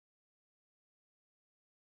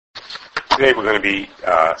Today we're going to be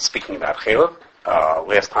speaking about Chailev.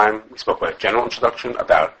 Last time we spoke about a general introduction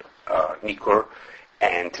about Nikur,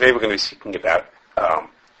 and today we're going to be speaking about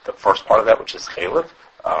the first part of that, which is Chailev.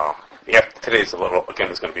 Today is going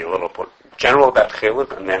to be a little bit general about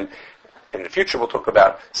Chailev, and then in the future we'll talk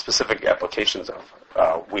about specific applications of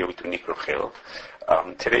where we do Nikur of Chailev.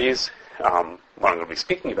 Today's what I'm going to be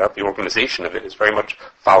speaking about, the organization of it, is very much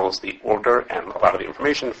follows the order and a lot of the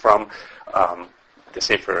information from the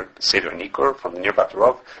Sefer Nikur from the Nir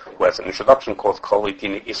Batarov, who has an introduction called Kol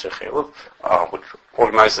Dina Iser Chailev, which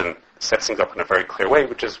organizes and sets things up in a very clear way,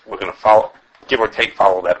 which is we're going to follow, give or take,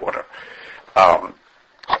 follow that order. And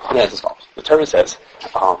as follows. The Torah says,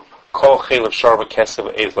 Kol Chailev Sharva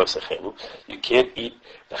Kesev Eiz Lo Sechelu. You can't eat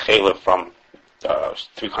the Chailev from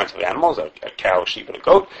three kinds of animals, a cow, a sheep, and a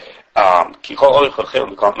goat. Because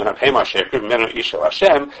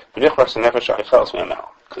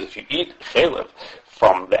if you eat Chailev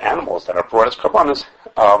from the animals that are brought as karbanos,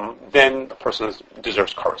 then the person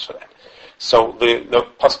deserves karas for that. So the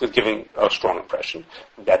pasuk is giving a strong impression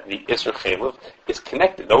that the Isser Chailev is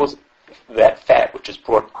connected. That fat which is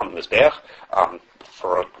brought on the mizbeach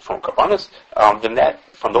from karbanos, then that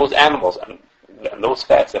from those animals and those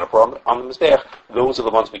fats that are brought on the mizbeach, those are the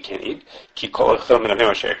ones we can't eat. Those are the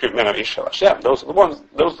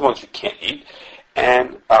ones you can't eat.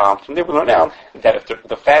 And from there we learn out that if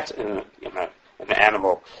the fats in an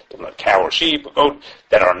animal, in a cow or sheep or goat,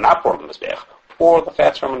 that are not brought on the mizbeach, or the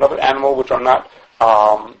fats from another animal which are not,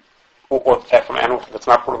 or the fat from an animal that's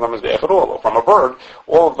not brought on the mizbeach at all, or from a bird,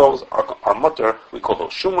 all of those are mutter. We call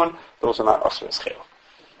those shuman. Those are not asur as chailev.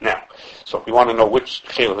 Now, so if we want to know which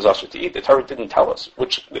chailev is asur to eat, the Torah didn't tell us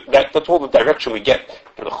which. That's all the direction we get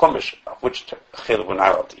in the chumash of which chailev we're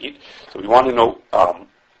not allowed to eat. So we want to know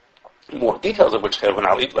more details of which chailev we're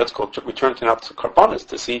not allowed to eat. Let's return to now to karbanos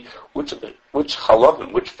to see which chalav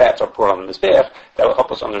and which fats are brought on the mizbeach. That will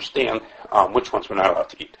help us understand which ones we're not allowed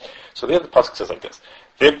to eat. So there the pasuk says like this.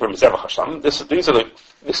 This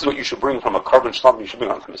is what you should bring from a carbon shlam. You should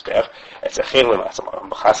bring on the mizbeach. It's a chailev, it's a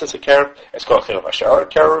machasas, a kerub. It's called chailev ashar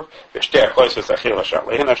kerub. It's a chailev ashar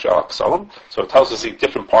lehen ashar ksalim. So it tells us the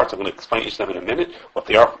different parts. I'm going to explain each of them in a minute. What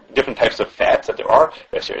they are, different types of fats that there are.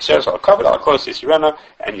 There's yeseres al kavod, al klos yisirena,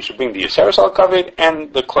 and you should bring the yeseres al kavod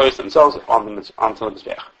and the klos themselves onto the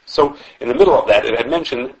mizbeach. So in the middle of that, it had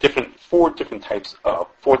mentioned four different types of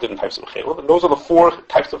chailev, and those are the four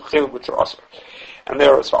types of chailev which are asur. And they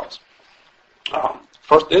are as follows.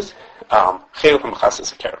 First is chailev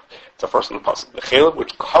machasas kerub. It's the first in the pasuk. The chailev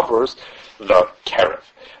which covers the kerub.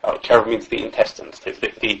 Kerub means the intestines,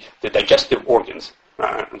 the digestive organs.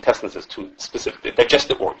 Intestines is too specific. The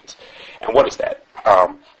digestive organs. And what is that?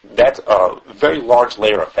 That's a very large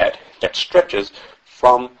layer of fat that stretches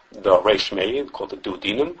from the reish mei, called the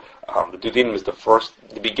duodenum. The duodenum is the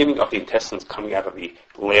beginning of the intestines coming out of the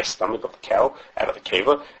last stomach of the cow, out of the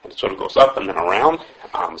keva, and it sort of goes up and then around.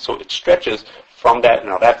 So it stretches from that.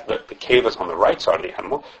 Now that the keva is on the right side of the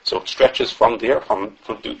animal, so it stretches from there.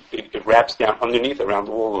 It wraps down underneath around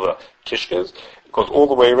all of the kishkas. It goes all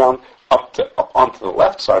the way around up onto the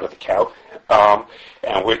left side of the cow,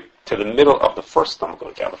 and we're to the middle of the first stomach of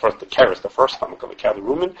the cow. The keres, the first stomach of the cow, the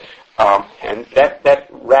rumen, and that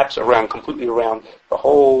wraps around completely around a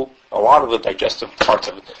lot of the digestive parts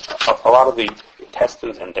of a lot of the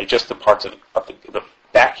intestines and digestive parts of the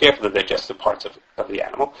back half of the digestive parts of the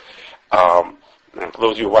animal. And for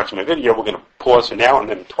those of you who are watching my video, we're going to pause for now and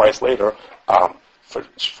then twice later to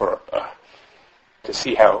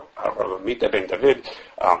see how Mita ben David,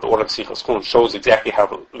 the order of Sichos Chulin, shows exactly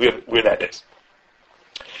where that is.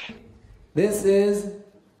 This is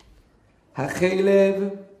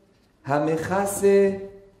HaChailev HaMechase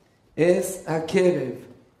Es HaKerev.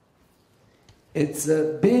 It's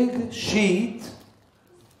a big sheet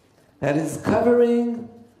that is covering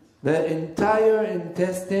the entire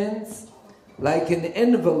intestines like an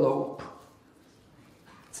envelope.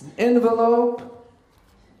 It's an envelope,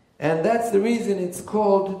 and that's the reason it's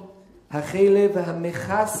called HaChailev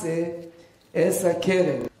HaMechase Es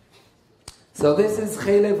HaKerev. So this is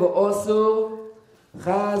chailev osur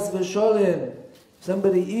chaz v'sholem.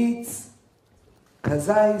 Somebody eats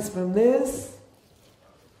kazais from this,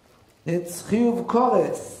 it's chiyuv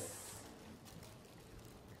kores.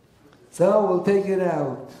 So we'll take it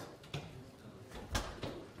out.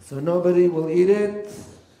 So nobody will eat it.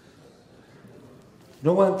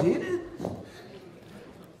 No one to eat it.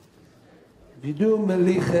 If you do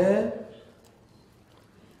meliche,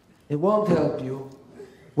 it won't help you.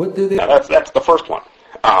 What do they? Now that's the first one.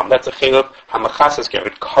 That's a chailev hamachasas kerub.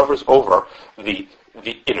 It covers over the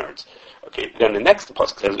the innards. Okay, then the next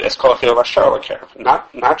pasuk says, "Es kol chaylev asher al kerev."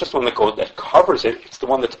 Not just the one that covers it; it's the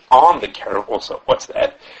one that's on the kerev also. What's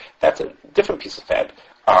that? That's a different piece of fat.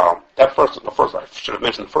 The first, I should have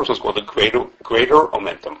mentioned, the first one's called the greater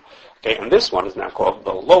omentum. Okay, and this one is now called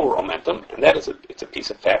the lower omentum, and that is it's a piece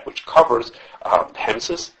of fat which covers the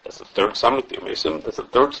hemsis, that's the third stomach, the omesim, that's the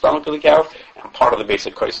third stomach of the cow, and part of the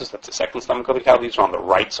basic chosis, that's the second stomach of the cow. These are on the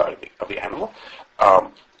right side of the animal.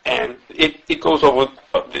 And it goes over,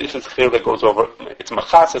 this is clear that goes over, it's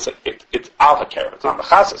machas, it's al hakerav. It's not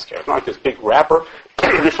machas kerav. It's not like this big wrapper.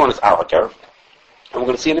 This one is al hakerav. And we're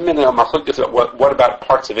going to see in a minute, what about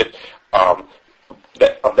parts of it, of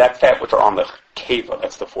that fat which are on the keva,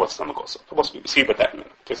 that's the fourth stomach also. So we'll see about that in a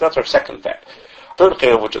minute. Okay, so that's our second fat. Third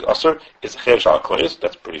chaylev, which is usher, is chaylev shal kolis.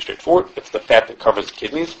 That's pretty straightforward. It's the fat that covers the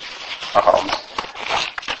kidneys.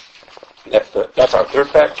 That's our third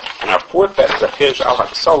fat. And our fourth fat is a chaylev al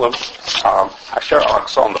haksolim, asher al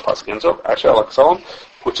haksolim, the pasuk ends up, asher al haksolim,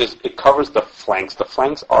 which is, it covers the flanks. The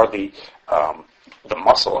flanks are the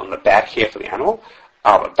muscle in the back half of the animal.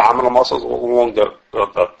 Abdominal muscles all along the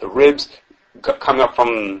ribs, coming up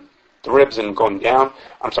from the ribs and going down.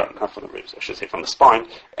 I'm sorry, not from the ribs, I should say from the spine,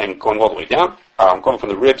 and going all the way down, going from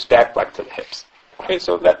the ribs back to the hips. Okay,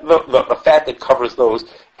 so that the fat that covers those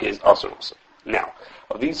is also. Now,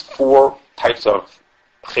 of these four types of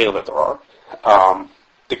chayil that there are,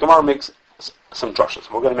 the Gemara makes some drushes.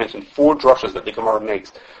 We're going to mention four drushes that the Gemara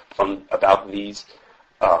makes about these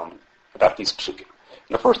psukim.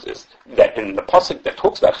 And the first is that in the pasuk that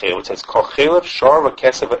talks about chayil, it says kol chaylev shar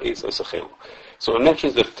v'kesev ha'ez osachelu. So it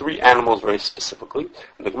mentions the three animals very specifically.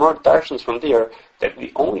 And the Gemara darshans from there that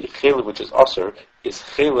the only chaylev which is aser is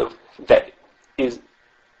chaylev that is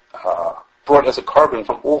brought as a carbon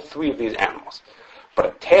from all three of these animals. But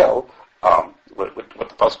a tail, what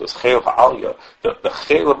the pasuk was chaylev ha'aliyah, the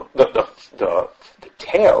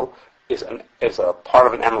tail is a part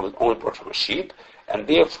of an animal that's only brought from a sheep. And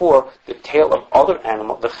therefore, the tail of other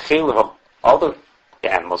animals, the chaylev of other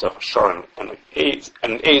animals of shar and A's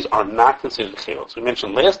are not considered chaylev. So we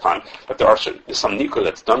mentioned last time that there's some nikkur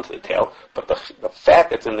that's done to the tail, but the fat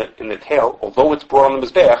that's in the tail, although it's brought on the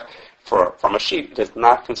mizbeach from a sheep, it is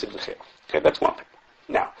not considered chaylev. Okay, that's one thing.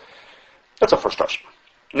 Now, that's our first question.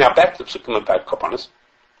 Now back to the psukim about korbanos.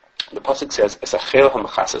 The pasuk says, "Es a chaylev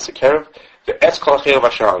hamachasas kerev, the es kol chaylev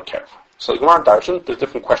asher al kerev." So the Gemara darshan, there's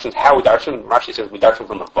different questions. How we darshan? Rashi says we darshan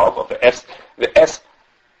from the vav of the s. The s,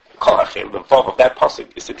 kol hachel, the vav of that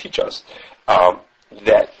pasuk is to teach us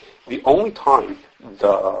that the only time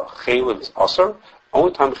the chaylev is aser,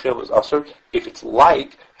 if it's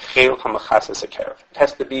like chaylev hamachasas kerev. It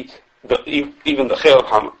has to be even the chaylev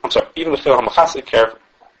hamachasas kerev.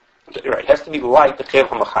 Right, it has to be like the chaylev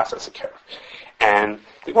hamachasas kerev. And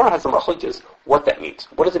the Gemara has some machlokes what that means.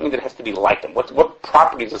 What does it mean that it has to be like them? What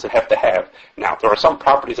properties does it have to have? Now, there are some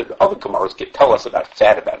properties that the other Gemaras tell us about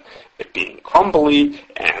fat, about it being crumbly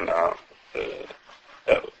and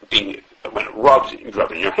being when it rubs, you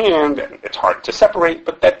rub it in your hand, and it's hard to separate.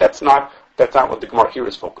 But that's not what the Gemara here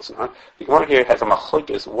is focusing on. The Gemara here has a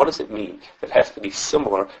machlokes. What does it mean that it has to be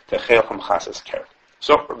similar to chaylev hamachasas kerev?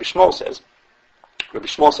 So Rabbi Shmuel says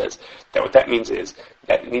that what that means is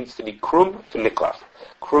that it needs to be krum v'niklaf.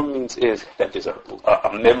 Krum means is that there's a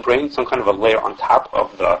membrane, some kind of a layer on top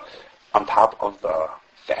of the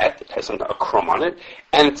fat. It has a krum on it,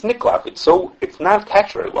 and it's niklaf. It's not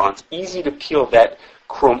attached very well. It's easy to peel that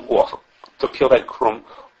krum off. Off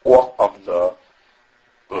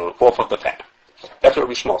of the fat. That's what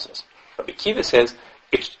Rabbi Shmuel says. Rabbi Kiva says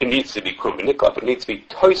it needs to be krum v'niklaf. It needs to be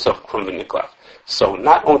toisov krum v'niklaf. So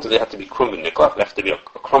not only does it have to be krum and niklaf, there has to be a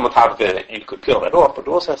krum on top of it, and you could peel that off, but it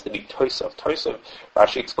also has to be toisav. Toisav,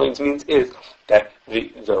 Rashi explains, means is that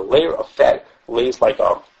the layer of fat lays like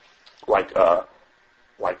a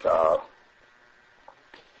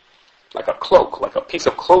cloak, like a piece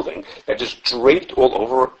of clothing that just draped all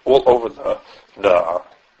over the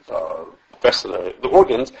rest of the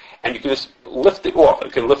organs, and you can just lift it off.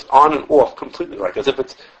 It can lift on and off completely, like as if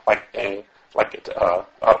it's like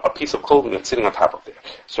a piece of clothing that's sitting on top of there.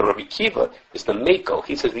 So Rabbi Kiva is the makel.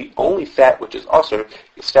 He says the only fat which is aser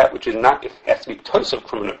is fat which is not, it has to be tois of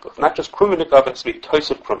krum v'niklaf. Not just krum v'niklaf, it has to be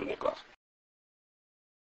tois of krum v'niklaf.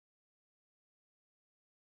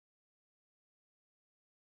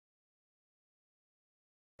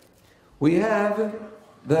 We have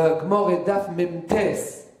the Gemara Daf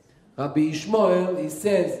Memtes. Rabbi Ishmael, he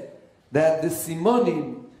says that the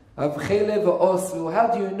simonim of Chailev or Osru, how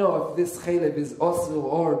do you know if this Chailev is Osru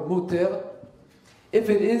or Muter? If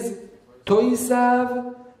it is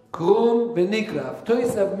Toisav, Krum, V'niklaf.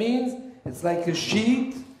 Toisav means it's like a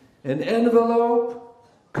sheet, an envelope,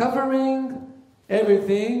 covering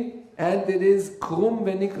everything, and it is krum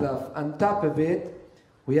v'niklaf. On top of it,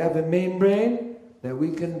 we have a membrane that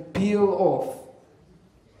we can peel off.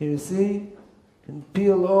 Here you see, can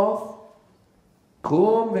peel off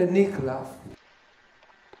krum v'niklaf.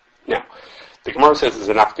 Now, the Gemara says there's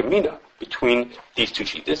an afkamina between these two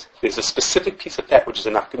shitas. There's a specific piece of fat which is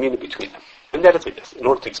an afkamina between them. And that is like this. In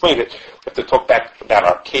order to explain it, we have to talk back about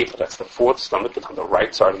our keva. That's the fourth stomach. It's on the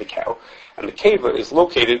right side of the cow. And the keva is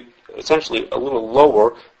located essentially a little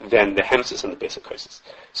lower than the hemsis and the basic chosis.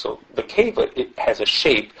 So the keva, it has a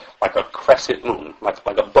shape like a crescent moon, like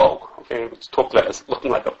a bow. Okay, it's talked about as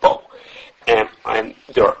looking like a bow. And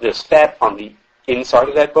there's fat on the inside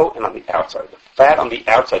of that bow and on the outside. The fat on the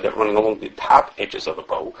outside that's running along the top edges of the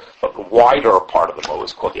bow, but the wider part of the bow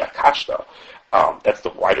is called the akashta. That's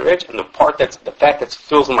the wider edge, and the fat that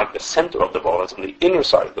fills in like the center of the bow, that's on the inner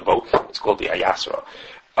side of the bow, is called the ayasra.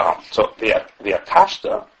 So the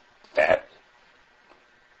akashta fat.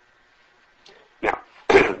 Now,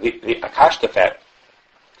 the akashta fat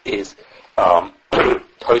is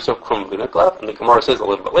toisov krum v'niklaf, and the Gemara says a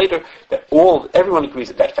little bit later that everyone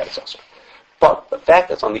agrees that fat is also. But the fat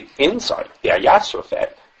that's on the inside, the ayasra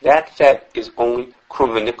fat, that fat is only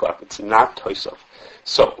krum v'niklaf. It's not toisov.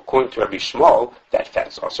 So, according to Rabbi Shmuel, that fat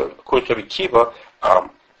is also. According to Rabbi Kiva,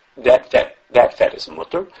 that fat is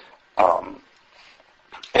mutter.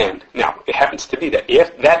 And now it happens to be that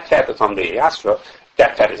if that fat that's on the yasra,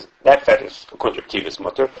 that fat is according to Rabbi Kiva's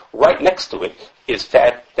mutter. Right next to it is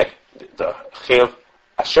fat that the chaylev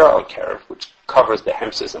asher al karev, which covers the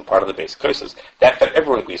hemsis and part of the basic chosis. That fat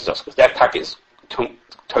everyone agrees is also because that tak is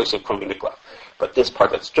toisov krum v'niklaf. But this part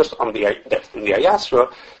that's just on that's in the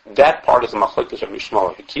ayasra, that part is a machlokes Rabbi Shmuel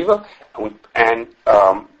and Rabbi Kiva, and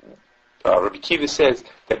Rabbi Kiva says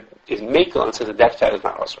that is mekel and says that fat is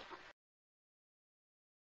not asr.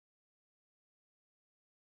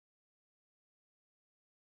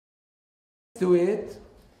 To it,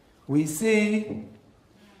 we see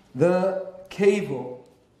the kevo.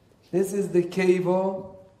 This is the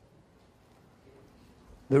kevo,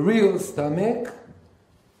 the real stomach.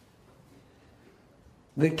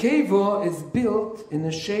 The kevo is built in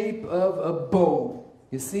the shape of a bow.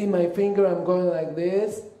 You see my finger, I'm going like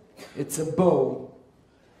this. It's a bow.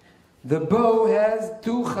 The bow has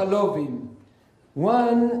two chalovim.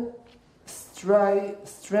 One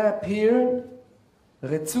strap here,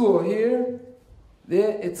 retzuo here.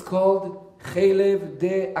 There it's called Chailev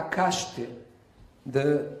de Akashte.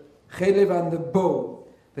 The Chailev on the bow.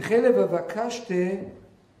 The Chailev of Akashte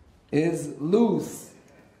is loose,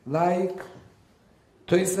 like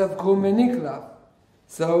Toisav Krum v'niklaf.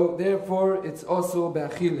 So therefore it's also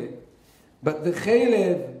B'achile. But the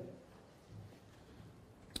Chailev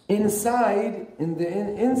inside,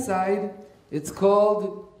 inside, it's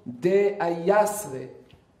called De Ayasre.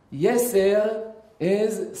 Yeser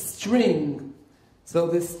is string. So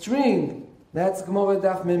the string, that's Gemara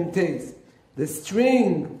Daf Mem Teis. The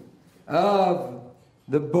string of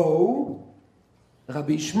the bow,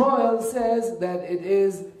 Rabbi Shmuel says that it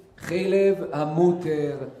is Chailev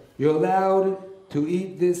hamuter. You're allowed to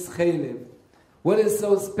eat this chailev. What is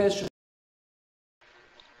so special?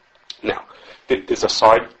 Now, there's a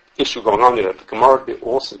side issue going on there that the Gemara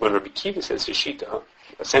also, when Rabbi Kiva says his shita,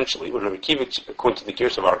 essentially, when Rabbi Kiva, according to the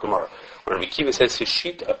gears of our Gemara, when Rabbi Kiva says his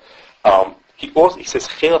shita, he says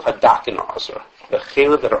chailev hadakin are asur. The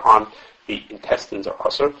chailev that are on the intestines are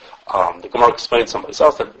asur. The Gemara explains someplace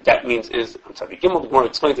else that means is, I'm sorry, the Gemara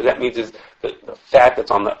explains that means is the fat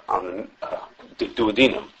that's on the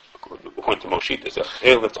duodenum, according to Moshe, there's a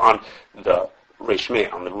chailev that's on the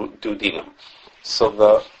reshmei, on the duodenum. So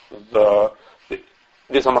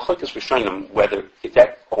there's a machlokes rishonim whether is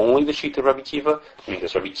that only the sheet of Rabbi Kiva. I mean,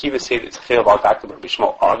 does Rabbi Kiva say that it's chaylev al dak, Rabbi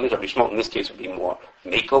Shmuel argues? Rabbi Shmuel in this case would be more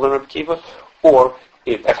mekel than Rabbi Kiva, or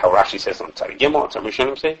if that's how Rashi says on Tzadi Gimel, and some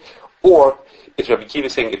rishonim say, or is Rabbi Kiva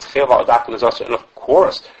saying it's chaylev al dak and is also, and of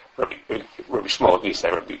course Rabbi Shmuel agrees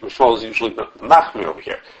that Rabbi Shmuel is usually the machmir over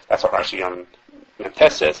here. That's what Rashi on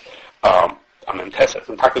Mentes says. On Mentes says,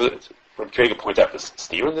 and Rabbi Kiva points out this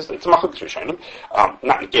Stephen. It's a machlokes rishonim,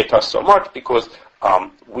 not negate us so much because.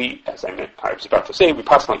 We, as I was about to say, we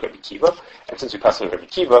pass on Rabbi Kiva, and since we pass on Rabbi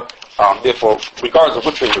Kiva, therefore, regardless of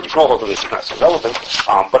which way Rabbi Shmuel holds this is not so relevant,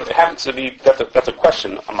 but it happens to be, that's a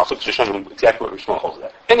question, I'm also just showing exactly what Rabbi Shmuel holds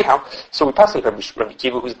that. Anyhow, so we pass on Rabbi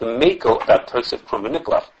Kiva, who's the makel about Tosef Krum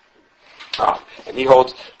v'niklaf, and he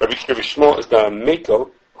holds, Rabbi Shmuel is the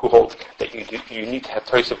makel who holds that you need to have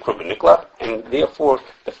Tosef Krum v'niklaf, and therefore,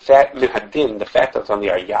 the fat minhadin, the fat that's on the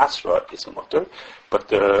ayasra is mutter, but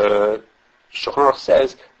the Shulchan Aruch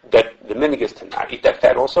says that the minig is to not eat that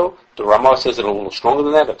fat also. The Ramah says it a little stronger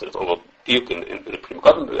than that, that there's a little diuk in the Pri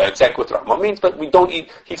Megadim. That's exactly what the Ramah means, but we don't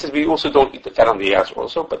eat, he says we also don't eat the fat on the yasser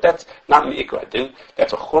also, but that's not Me'ikra Din,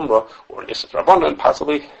 that's a Chumrah or an Yisrat Rabbanah, and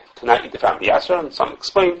possibly to not eat the fat on the yasser, and some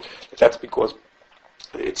explain that that's because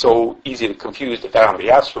it's so easy to confuse the fat on the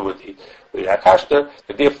yasser with the Akashta,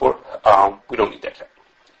 that therefore we don't eat that fat.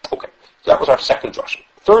 Okay, so that was our second drasha.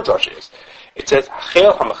 Third drasha is, it says,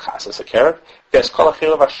 Chayil HaMachasas HaKerev, V'eskol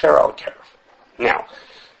HaChayil HaSher HaKerev. Now,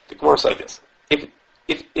 the Gemara is like this.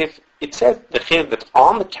 If it says the chayil that's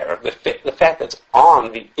on the kerev, the fat that's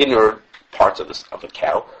on the inner parts of the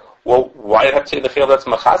cow, well, why did I have to say the chayil that's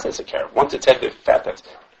machasas a kerev? Once it said the fat that's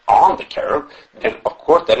on the kerev, then of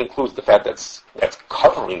course that includes the fat that's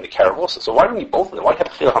covering the kerev also. So why do we need both of them? Why have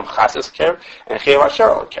chayil hamachasas kerev and chayil hasher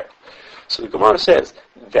al kerev? So the Gemara says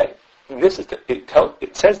that this is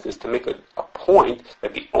it says this to make a point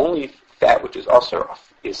that the only fat which is also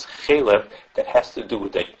is chaylev that has to do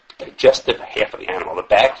with the digestive half of the animal, the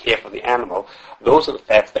back half of the animal. Those are the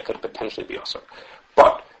fats that could potentially be also.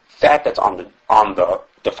 But fat that's on the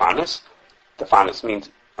defanis means.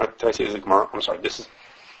 Did I say this is Gemara? I'm sorry. This is.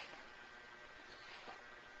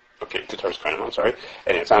 Okay, the Torah's kind of, I'm sorry.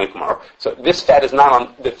 And it's not a Gemara. So this fat is not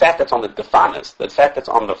on, the fat that's on the defanis, the fat that's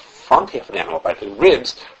on the front half of the animal, by the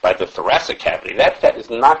ribs, by the thoracic cavity, that fat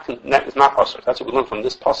is not usher. That's what we learn from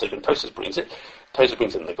this passage, and Tosfos brings it. Tosfos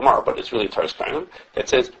brings it in the Gemara, but it's really Torah's kind of, that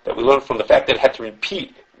says that we learn from the fact that it had to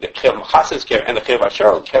repeat the Chayil Machasas care and the Chayil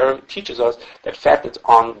Asher care teaches us that fat that's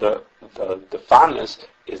on the defanis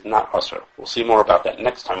is not usher. We'll see more about that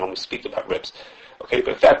next time when we speak about ribs. Okay,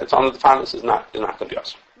 but fat that's on the defanis is not going to be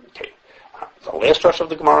usher. The last drasha of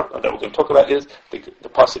the Gemara that we're going to talk about is the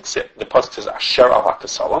pasuk says Asher al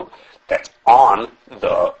HaKasalam, that's on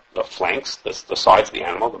the flanks, the sides of the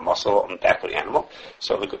animal, the muscle on the back of the animal.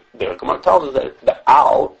 So the Gemara tells us that the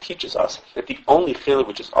Al teaches us that the only chaylev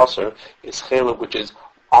which is aser is chaylev which is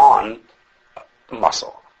on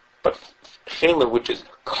muscle, but chaylev which is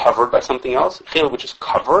covered by something else, chaylev which is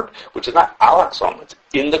covered, which is not al HaKasalam, it's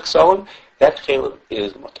in the ksalim, that chaylev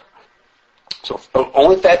is mutter. So the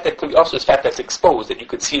only fat that could be also is fat that's exposed, that you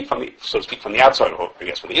could see it from the, so to speak, from the outside, or I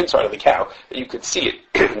guess from the inside of the cow, that you could see it,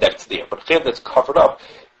 that it's there. But chaylev that's covered up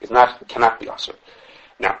cannot be usher.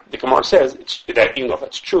 Now, the Gemara says that even though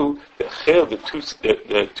that's true, the chaylev, the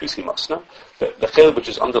tusi masna, the chaylev which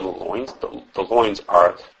is under the loins, the loins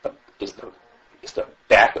is the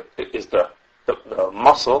back, is the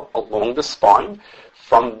muscle along the spine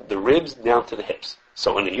from the ribs down to the hips.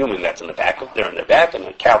 So in a human, that's in the back, they're in the back, and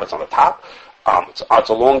a cow that's on the top. It's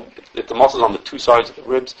along, the muscles on the two sides of the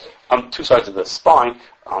ribs, two sides of the spine,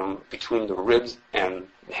 between the ribs and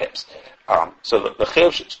the hips. So the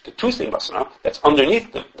chaylev, the tusi masna, that's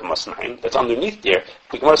underneath the masnaim, that's underneath there,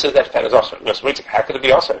 the Gemara says that fat is usher. How could it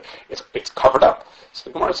be usher? It's covered up. So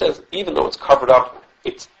the Gemara says, even though it's covered up,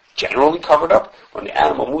 it's generally covered up. When the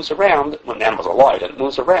animal moves around, when the animal's alive and it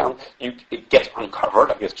moves around, it gets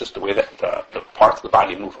uncovered. I guess just the way that the parts of the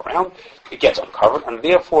body move around, it gets uncovered, and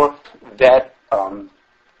therefore that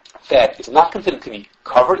fat is not considered to be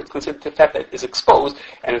covered. It's considered to fat that is exposed,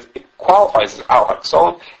 and it qualifies as al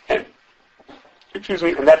haksolim, and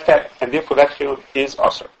and that fat, and therefore that chaylev is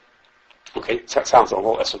usher. Okay, that sounds a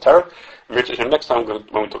little esoteric. Next time when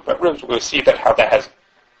we talk about ribs, we're going to see how that has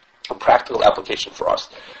a practical application for us.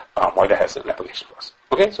 Why that has an application for us.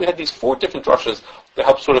 Okay, so we had these 4 different drashas that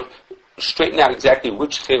help sort of straighten out exactly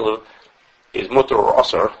which chaylev is mutter or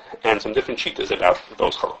usher, and some different shitas about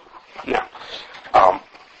those chaylev. Now,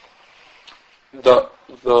 the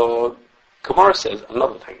Gemara says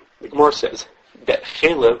another thing. The Gemara says that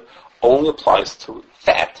chaylev only applies to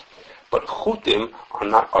fat, but chutim are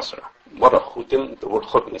not usher. What are chutim? The word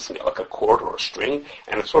chutim is like a cord or a string,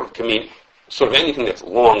 and it sort of can mean sort of anything that's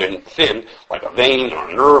long and thin, like a vein or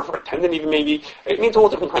a nerve or a tendon even maybe. It means all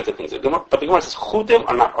different kinds of things. But the Gemara says chutim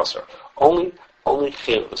are not usher. Only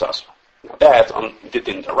chaylev is usher. Now that's on the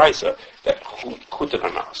din deraisa that chutim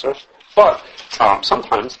are not usher. But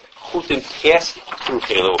sometimes chutim pass through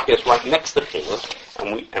chaylev, or pass right next to chaylev,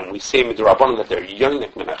 and we say midrabanan that they're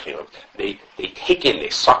yonik min chaylev. They take in, they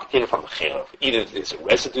suck in from the chaylev. Either there's a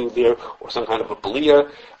residue there or some kind of a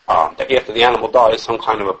belia. That after the animal dies, some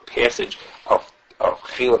kind of a passage of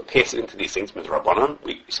chaylev passes into these things, midrabanan,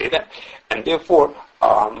 we say that, and therefore,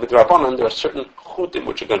 midrabanan, there are certain chutim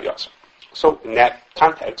which are going to be awesome. So in that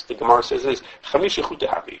context, the Gemara says is chamisha chutim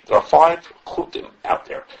havi. There are 5 chutim out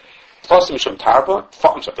there. Plus mishum tarba.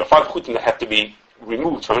 There are 5 chutim that have to be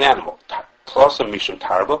removed from an animal. Plus mishum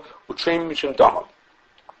tarba, u'treim mishum dama.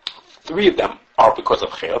 3 of them are because of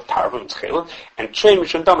chaylev, tarba and chaylev, and treim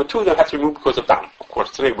mishum dama. 2 of them have to be removed because of dam.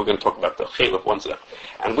 course, today we're going to talk about the Chailev ones.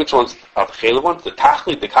 And which ones are the Chailev ones? The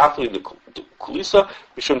Tachli, the Kafli, the Kulisa,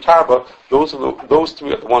 Mishum Tarba. Those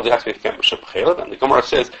three are the ones that have to be taken Mishum Chailev. And the Gemara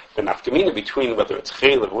says the nafkamina between whether it's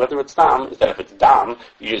Chailev or whether it's Dam is that if it's Dam,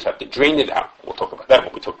 you just have to drain it out. We'll talk about that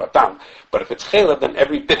when we talk about Dam. But if it's Chailev, then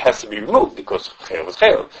every bit has to be removed because Chailev is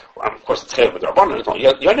Chailev. Well, of course, it's Chailev with Rabbanan. It's not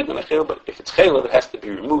Yonik on Chailev, but if it's Chailev, it has to be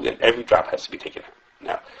removed and every drop has to be taken out.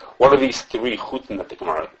 Now, what are these three chutim that the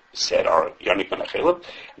Gemara said are Yonik and Chailev?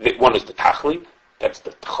 One is the Tachli, that's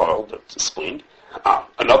the Tchol, that's the spleen.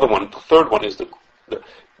 Another one, the third one is the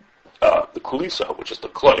Kulisa, which is the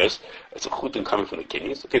Kloyas. It's a chutim coming from the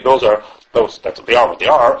kidneys. Okay, that's what they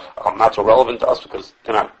are. Not so relevant to us because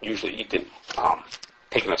they're not usually eaten,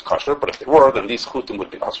 taken as kosher, but if they were, then these chutim would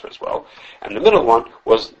be kosher as well. And the middle one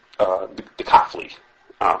was the Kafli.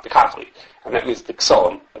 And that means the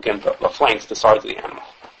ksolim, again, the flanks, the sides of the animal.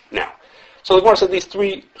 Now, so the Gemara said there are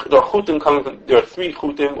three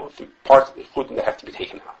chutim, or three parts of the chutim that have to be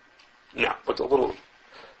taken out. Now, what's a little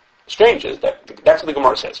strange is that's what the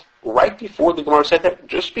Gemara says. Right before the Gemara said that,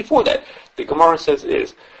 just before that, the Gemara says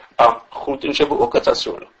is chutim shebu uketz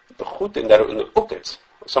asur. The chutim that are in the uketz,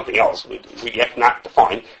 something else we yet not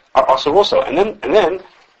defined, are asur also. And then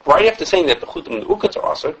right after saying that the chutim and the uketz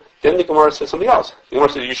are asur, then the Gemara says something else. The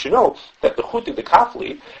Gemara says you should know that the chutim, the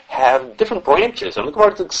kafli, have different branches, and the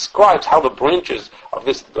Gemara describes how the branches of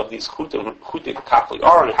these chutim, the kafli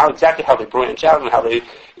are, and how they branch out, and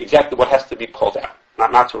exactly what has to be pulled out.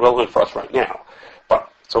 Not so relevant for us right now.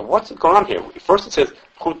 But so what's going on here? First it says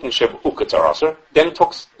chutim sheb uketz are asur, then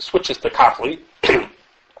it switches to kafli,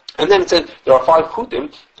 and then it says there are 5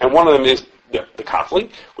 chutim, and one of them is the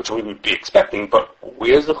kafli, which we would be expecting, but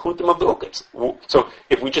where's the chutim of the uketz? So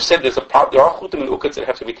if we just said there are chutim in the uketz that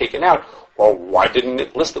have to be taken out, well, why didn't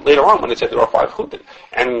it list it later on when it said there are 5 chutim?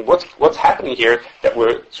 And what's happening here that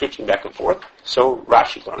we're switching back and forth? So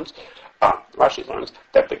Rashi learns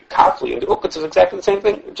that the kafli and the uketz is exactly the same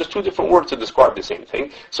thing, just 2 different words to describe the same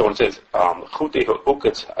thing. So when it says chutei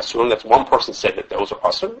uketz asur, that's one person said that those are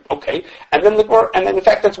asur, okay, and then in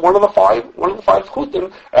fact that's one of the five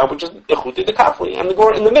chutim, which is the chutei the kafli, and the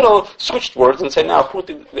Gemara in the middle switched words and said now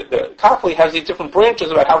chutei the kafli has these different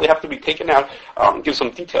branches about how they have to be taken out, gives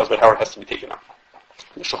some details about how it has to be taken out.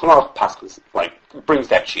 The Shulchan Aruch Paskas brings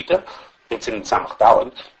that shita. It's in Samach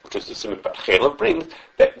Daled, which is the Simon about Chailev, brings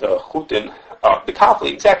that the chutim, the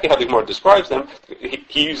kafli, exactly how the Gemara describes them. He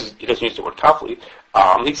doesn't use the word kafli.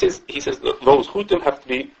 He says that those chutim have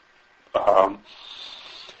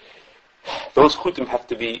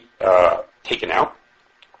to be taken out.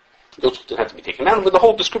 Those chutim have to be taken out with the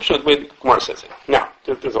whole description of the way the Gemara says it. Now,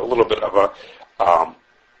 there's a little bit of a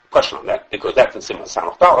question on that because that's in Simon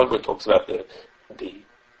Samach Daled where it talks about the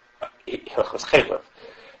Hilchos Chailev,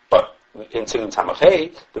 but in Siman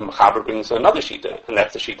Samachay, the Mechaber brings another shita, and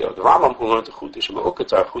that's the shita of the Rambam who learned the chutei sheba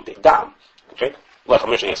uketz are chutei dam. Okay, like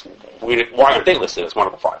I'm asks, why aren't they listed as one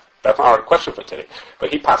of the 5? That's not our question for today. But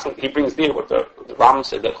he brings there what the Rambam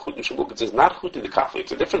said that chutei sheba uketz is not chutei the kafli;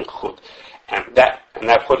 it's a different chut, and that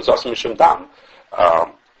chut is also mishum dam.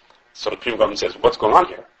 So the Pri Megadim says, what's going on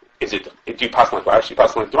here? Do you pass like Rashi? Do you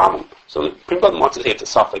pass like the Rambam? So the Pri Megadim wants to say it's a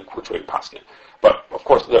suffix which way you pass it. But, of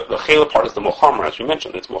course, the Chailev part is the Mochamer, as we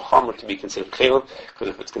mentioned. It's Mochamer to be considered Chailev, because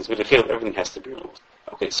if it's considered Chailev, everything has to be removed.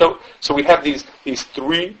 Okay, so we have these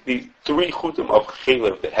three chutim of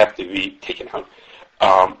Chailev that have to be taken out.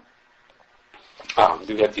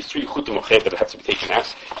 We have these 3 chutim of Chailev that have to be taken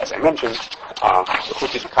out. As I mentioned, the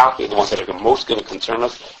chutim of Kafli are the ones that are most going to concern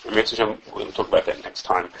us. And we're going to talk about that next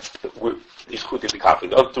time. These chutim of Kafli,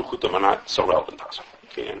 the other 2 chutim are not so relevant to us.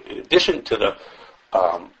 Okay, and in addition to the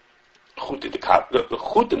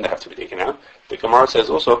chutim that have to be taken out, the Gemara says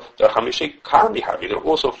also there are chamishei karmi havi. There are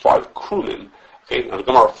also 5 krumim. Okay, now the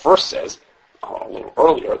Gemara first says a little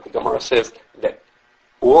earlier. The Gemara says that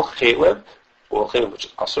all chailev, which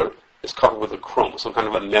is asur, is covered with a krum, some kind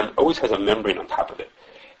of always has a membrane on top of it.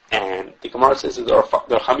 And the Gemara says that there are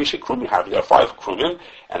chamishei krumim havi. There are 5 krumim,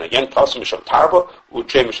 and again, tasim misham tarba,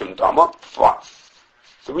 utrei misham dama.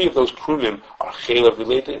 3 of those krumim are chailev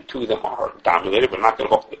related, and 2 of them are dam related. We're not going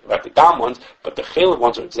to talk about the dam ones, but the chailev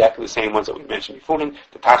ones are exactly the same ones that we mentioned before.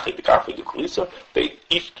 The tachli, the kafli, the kulisa.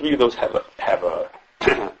 Each 3 of those have a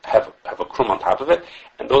krum on top of it,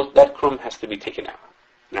 and that krum has to be taken out.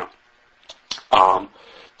 Now,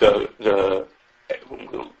 the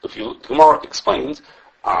Gemara explains,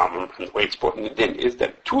 and the way it's brought in the din is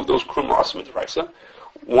that 2 of those krum are asur midaraisa.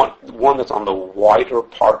 One that's on the wider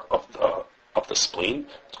part of the spleen.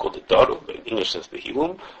 It's called the dud, or in English says the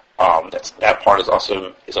hilum. That part is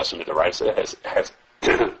also midaraisa. It has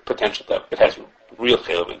potential that it has real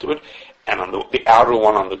chailev into it. and on the outer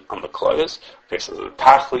one on the kloyas. Okay, so the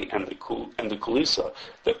tachli and the kulisa,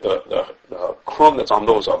 the krum that's on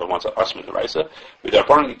those are the ones that are asmin deraisa. With our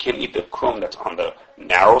burning, you can't eat the krum that's on the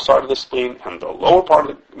narrow side of the spleen and the lower part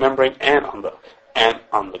of the membrane and on the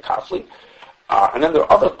kafli. And then there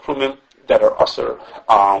are other krumim that are asr,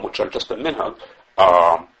 which are just a minhag.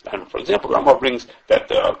 And for example, the Rambam brings that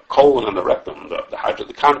the colon and the rectum, the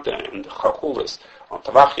hydrodecanta and the chakulis on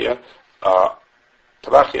tavachia,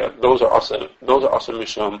 those are also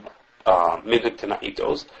mishum minhag to not eat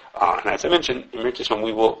those. And as I mentioned, in Mirtishman,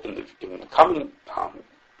 we will in the coming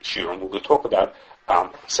shiurim we will talk about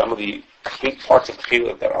some of the parts of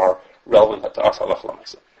Chailev that are relevant to us.